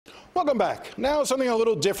Welcome back. Now something a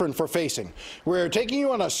little different for Facing. We're taking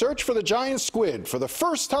you on a search for the giant squid. For the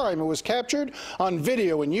first time, it was captured on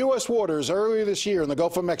video in U.S. waters earlier this year in the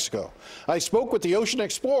Gulf of Mexico. I spoke with the ocean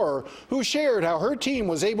explorer who shared how her team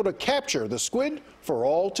was able to capture the squid for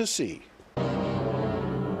all to see.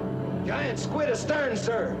 Giant squid astern,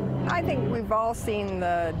 sir. I think we've all seen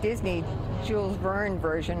the Disney Jules Verne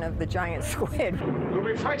version of the giant squid. We'll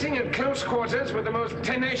be fighting at close quarters with the most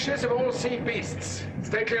tenacious of all sea beasts.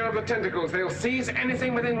 Stay clear of the tentacles. They'll seize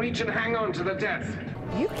anything within reach and hang on to the death.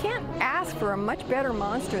 You can't ask for a much better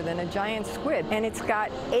monster than a giant squid. And it's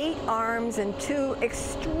got 8 arms and 2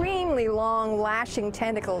 extremely long lashing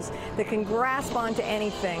tentacles that can grasp onto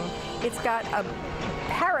anything. It's got a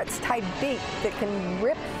parrot's type beak that can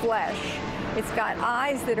rip flesh. It's got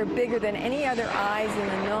eyes that are bigger than any other eyes in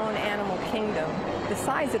the known animal kingdom, the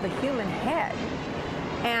size of a human head.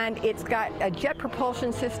 And it's got a jet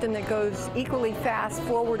propulsion system that goes equally fast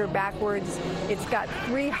forward or backwards. It's got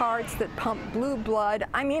 3 hearts that pump blue blood.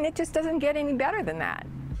 I mean, it just doesn't get any better than that.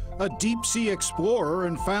 A deep-sea explorer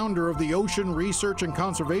and founder of the Ocean Research and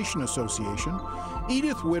Conservation Association,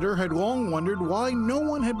 Edith Witter had long wondered why no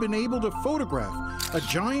one had been able to photograph a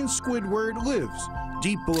giant squid where it lives,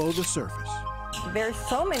 deep below the surface. There's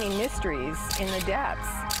so many mysteries in the depths,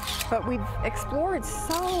 but we've explored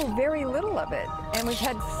so very little of it, and we've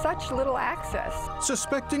had such little access.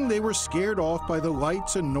 Suspecting they were scared off by the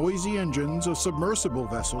lights and noisy engines of submersible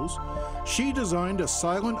vessels, she designed a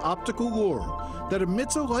silent optical lure that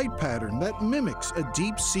emits a light pattern that mimics a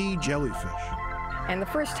deep-sea jellyfish. And the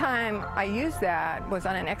first time I used that was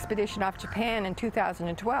on an expedition off Japan in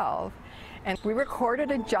 2012. And we recorded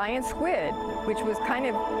a giant squid, which was kind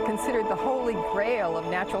of considered the holy grail of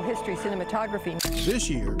natural history cinematography. This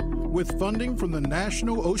year, with funding from the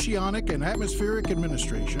National Oceanic and Atmospheric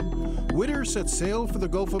Administration, Witter set sail for the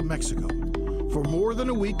Gulf of Mexico. For more than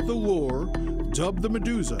a week, the lure, dubbed the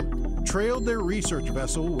Medusa, trailed their research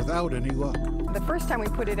vessel without any luck. The first time we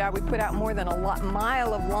put out more than a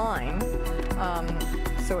mile of line,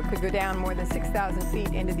 so it could go down more than 6,000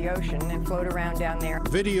 feet into the ocean and float around down there.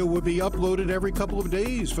 Video would be uploaded every couple of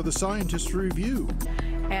days for the scientists to review.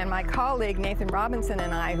 And my colleague Nathan Robinson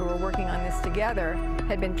and I, who were working on this together,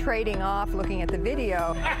 had been trading off looking at the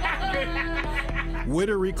video.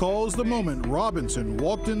 Witter recalls the moment Robinson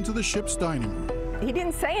walked into the ship's dining room. He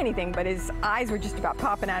didn't say anything, but his eyes were just about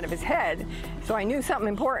popping out of his head. So I knew something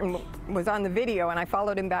important was on the video, and I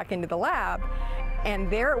followed him back into the lab. And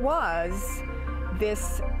there it was,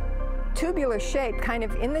 this tubular shape kind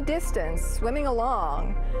of in the distance, swimming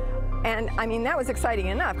along. And I mean, that was exciting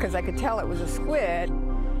enough because I could tell it was a squid,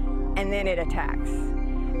 and then it attacks.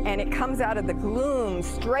 And it comes out of the gloom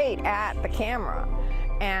straight at the camera.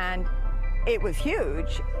 And it was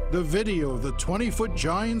huge. The video of the 20-foot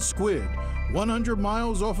giant squid, 100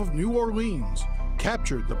 miles off of New Orleans,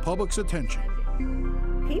 captured the public's attention.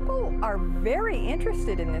 People are very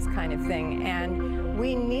interested in this kind of thing, and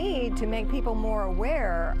we need to make people more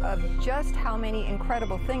aware of just how many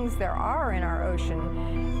incredible things there are in our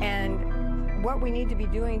ocean and what we need to be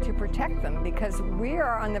doing to protect them, because we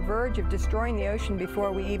are on the verge of destroying the ocean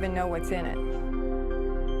before we even know what's in it.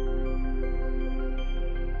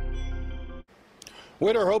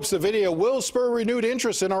 Witter hopes the video will spur renewed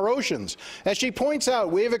interest in our oceans. As she points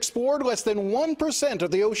out, we have explored less than 1% of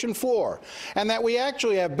the ocean floor, and that we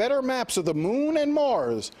actually have better maps of the moon and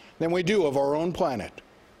Mars than we do of our own planet.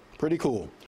 Pretty cool.